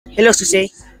Hello, Susay.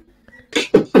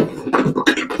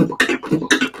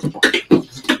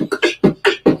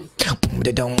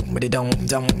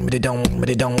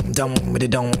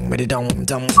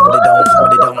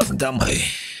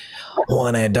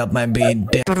 Wanna drop my beat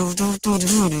down.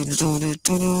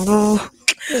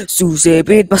 Susay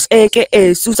Beatbox,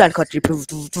 aka SusHant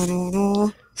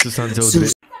THaru. SusHant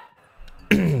THaru.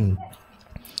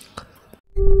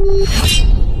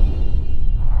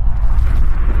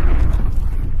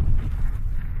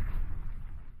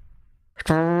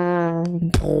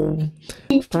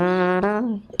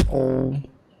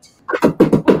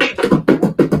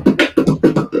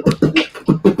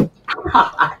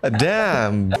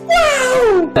 Damn.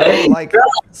 Like,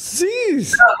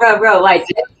 jeez. Bro, wait.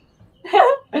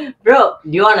 Bro, do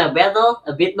you want a battle?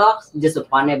 A beatbox? Just a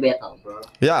funny battle, bro.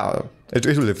 Yeah, it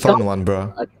will be a fun one,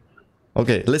 bro.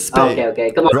 Okay, let's play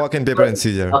Okay, come on. rock and paper and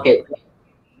scissors.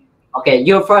 Okay,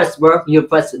 you first, bro. You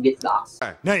first beatbox.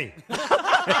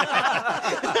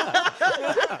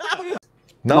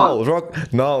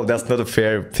 No, that's not a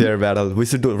fair battle. We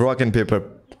should do rock,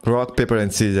 paper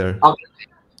and scissors.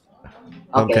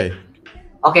 Okay.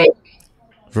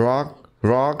 Rock,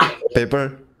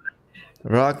 paper.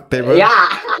 Yeah.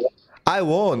 I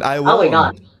won. Oh my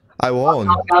god. I won.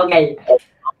 Okay.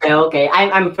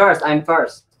 I'm first.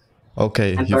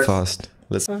 Okay, I'm you first. first.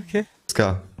 Let's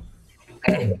go.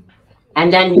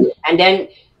 And then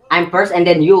I'm first, and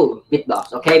then you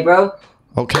beatbox. Okay, bro.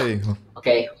 Okay.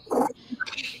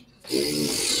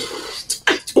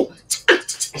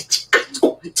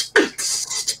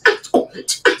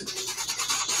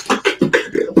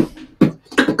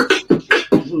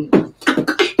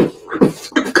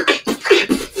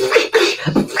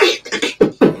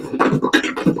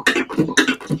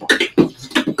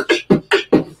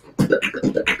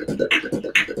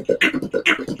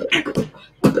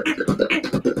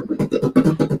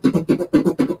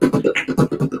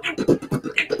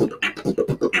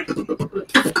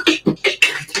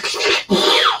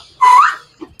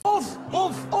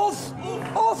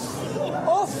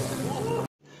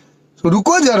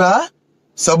 रुको जरा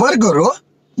सबर करो.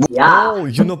 Yeah. Oh,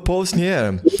 you know pause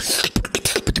here.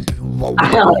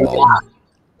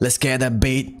 Let's get a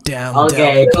beat down.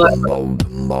 Okay.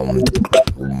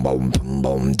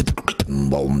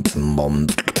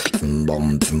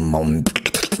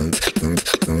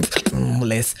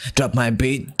 Let's drop my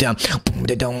beat down.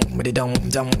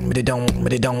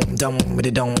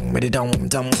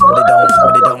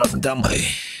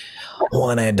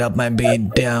 Wanna drop my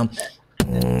beat down.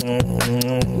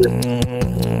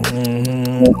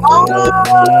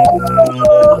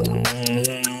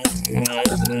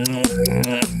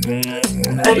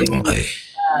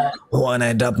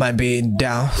 Wanna drop my beat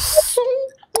down.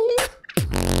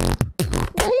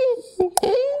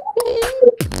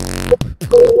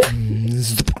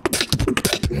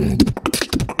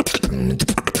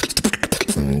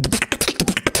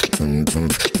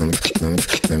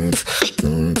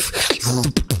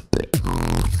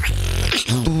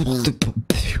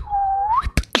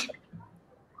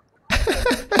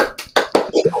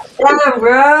 Damn,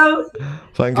 bro.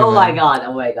 Thank you, Oh man.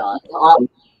 my god.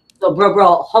 So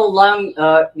bro, how long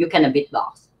you can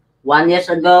beatbox? 1 year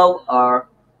ago or?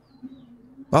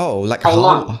 Oh, like How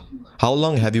long? how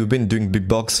long have you been doing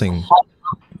beatboxing?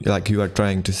 Like you are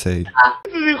trying to say.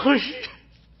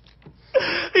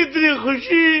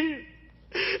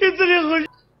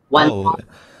 Oh,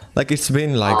 like it's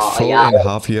been like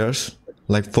 4.5 years.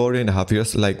 Like 4.5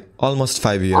 years, like almost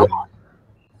 5 years.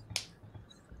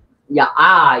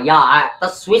 Yeah,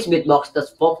 that's Swiss beatbox,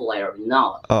 that's popular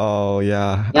now. Oh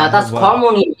yeah. Yeah, that's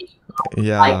common.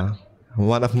 Yeah.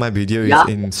 One of my videos is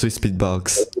in Swiss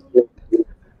beatbox.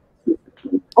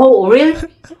 Oh really?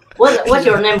 What's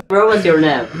your name, bro? What's your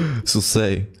name?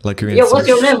 Susay, like you in Yeah, what's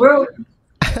your Swiss. name, bro?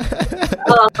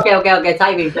 Okay.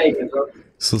 Typing, bro.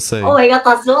 Susay. Oh my god,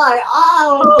 that's why.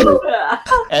 Oh.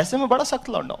 ऐसे में बड़ा सख्त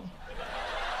लौंडा हूं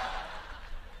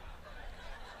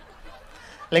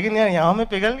लेकिन यार यहाँ में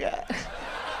पिघल गया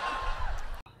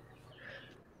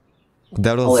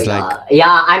That was Oh my like god.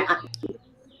 Yeah, I'm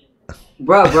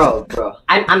bro.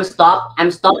 I'm stop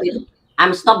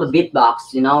the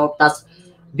beatbox, you know. That's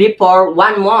before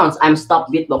 1 month I'm stop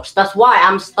beatbox. That's why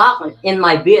I'm stuck in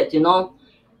my beat, you know.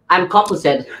 I'm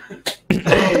compensated.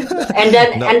 and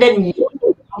then you,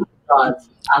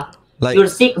 Like- you're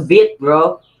sick beat,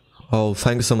 bro. oh,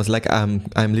 thank you so much. Like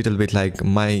I'm little bit like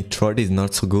my throat is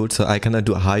not so good, so I cannot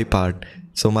do a high part.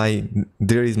 So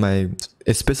there is my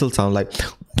special sound like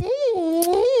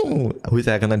which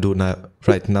I cannot do now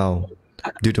right now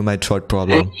due to my throat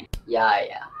problem.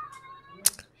 Yeah.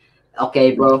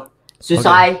 Okay, bro.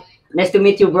 Susay, Nice to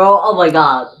meet you, bro. Oh my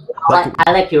god.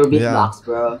 I like your beatbox,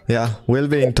 bro. Yeah, we'll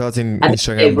be in touch in Happy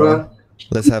Instagram, birthday, bro. bro.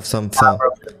 Let's have some fun.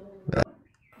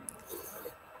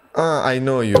 I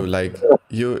know you. Like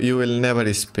you will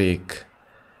never speak.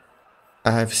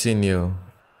 I have seen you.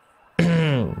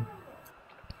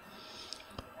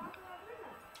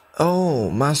 Oh,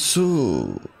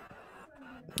 Masu.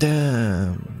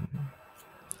 Damn.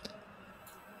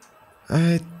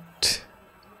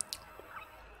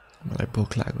 मलाई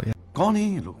भोक लाग्यो यार. कौन है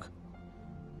ये लोग?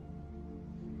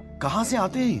 कहाँ से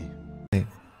आते हैं?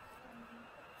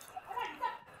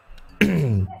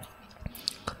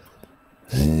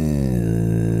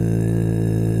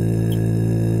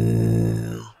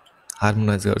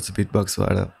 हार्मोनाइज गर्छु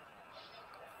बिटबक्सबाट.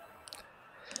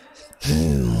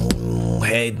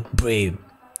 Head breathe.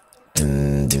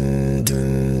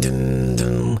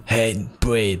 Head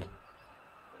breathe.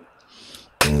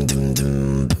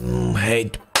 Head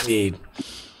breathe.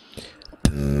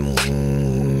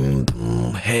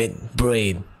 Head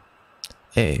breathe.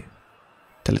 Hey,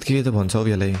 tell it के त भन्छ हौ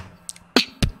यसलाई.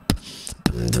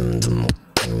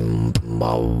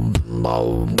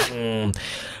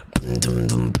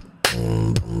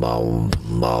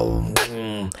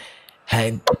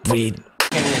 Head breathe.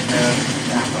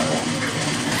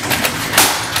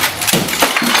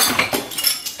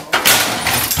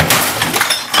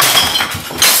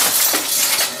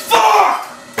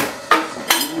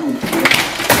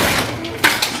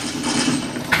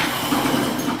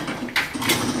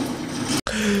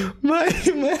 My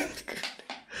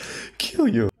kill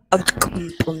you.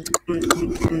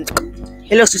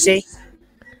 Hello, Susay.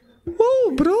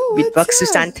 Oh, bro. Beatbox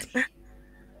SusHant.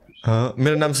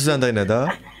 मेरो नाम सुशान्त हैन त.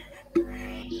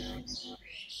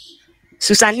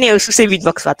 SusHant नै हो Susay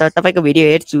Beatboxबाट तपाईको भिडियो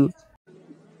हेर्छु.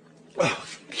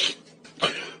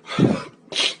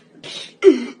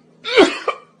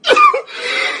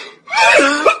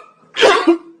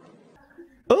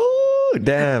 Oh,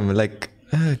 damn, like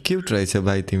cute रहेछ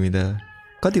भाइ तिमी त.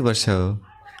 कति वर्ष हो?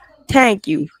 Thank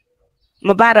you.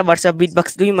 म 12 वर्ष Beatbox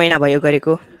 2 महिना भयो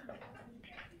गरेको.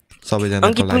 सबैजनाको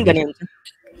अंकित कुन लागि. गर्ने हुन्छ?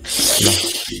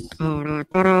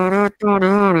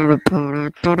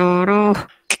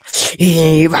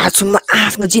 ए बाछुमा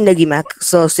आफ्नो जिन्दगीमा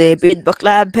ससे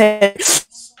बिटबक्सला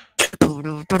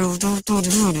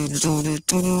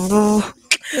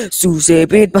सुसे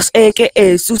बिटबक्स एके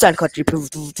सुशान्त खत्री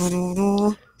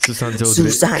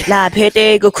सुशान्तलाई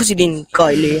भेटेको खुसी दिन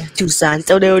कहिले सुशान्त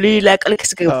चौधरीलाई कहिले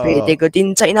कसैको भेटेको दिन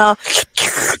छैन.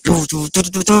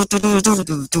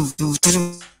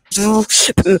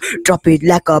 Drop it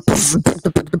like a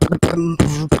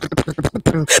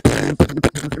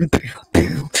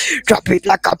drop it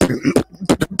like a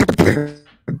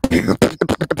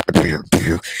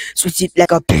switch it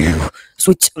like a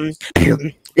switch.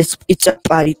 It's a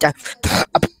party time.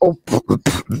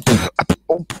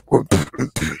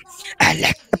 I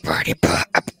like the party.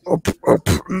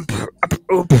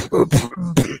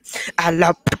 I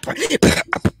love the party.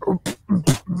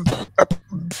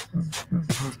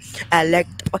 I like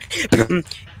the party.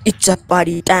 It's a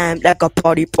party time, like a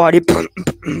party.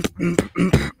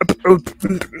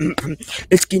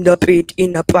 Let's skin the beat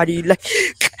in a party like.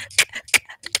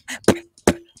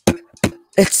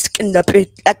 Let's skin the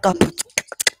beat like a.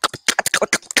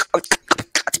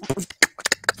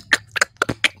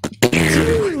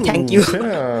 Thank you.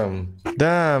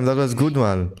 Damn, that was good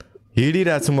one.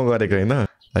 हिडिरहेको छु म गरेको हैन.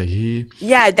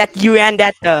 Yeah, that you and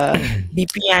that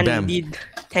BP and did.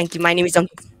 Thank you. My name is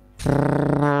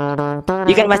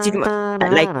You can watch it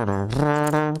like.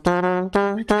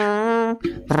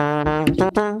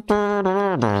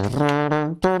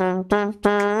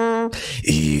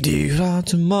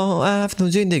 हिडिरहेछु म आफ्नो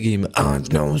जिन्दगीमा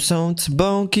आफ्नो सोच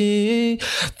बाँकी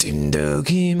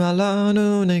जिन्दगीमा लानु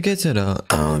नै के छ र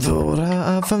आफूरा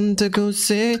आफन्तको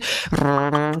से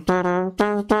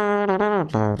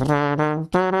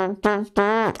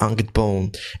Ankit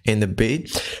Bone in the beat.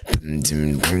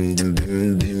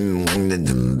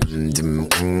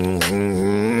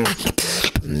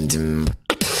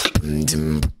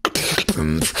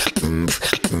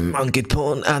 Ankit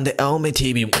Bone and the Omegle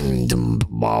TV.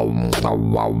 Wow,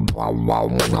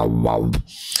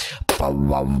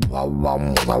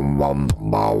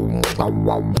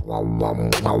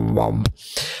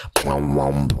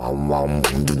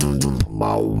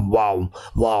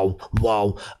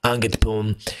 Ankit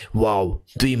Bone. Wow,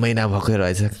 2 महिना भकै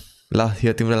रहेछ. ल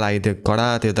यो तिम्रो लागि त्यो कडा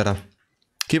त्यो तर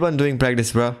keep on doing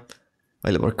practice, bro.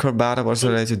 अहिले भर्खर 12 वर्ष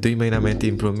रहेछ 2 महिनामा यति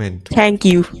इम्प्रुभमेन्ट. Thank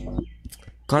you.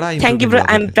 कडा improvement. Thank you, bro.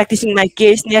 I'm practicing my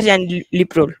case snare and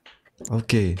lip roll.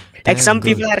 Okay. Like some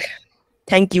people are.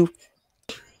 Thank you.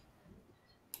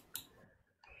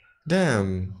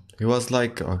 Damn. he was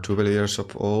like 12 years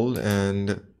of old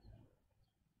and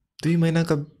 3 mahina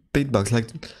ka beatbox, like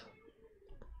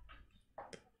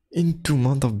in 2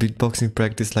 months of beatboxing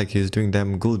practice, like he's doing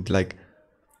damn good. Like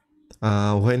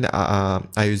when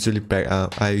I usually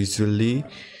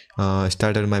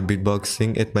started my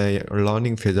beatboxing at my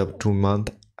learning phase of 2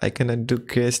 months, I cannot do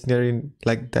questionnaire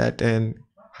like that, and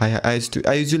I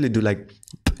usually do like,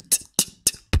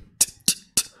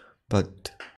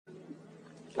 but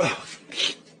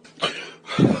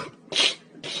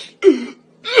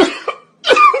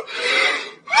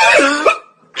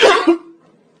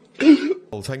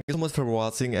well, thank you so much for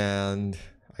watching, and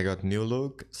I got new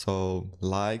look, so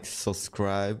like,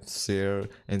 subscribe, share,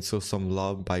 and show some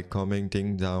love by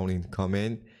commenting down in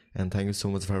comment. And thank you so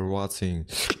much for watching.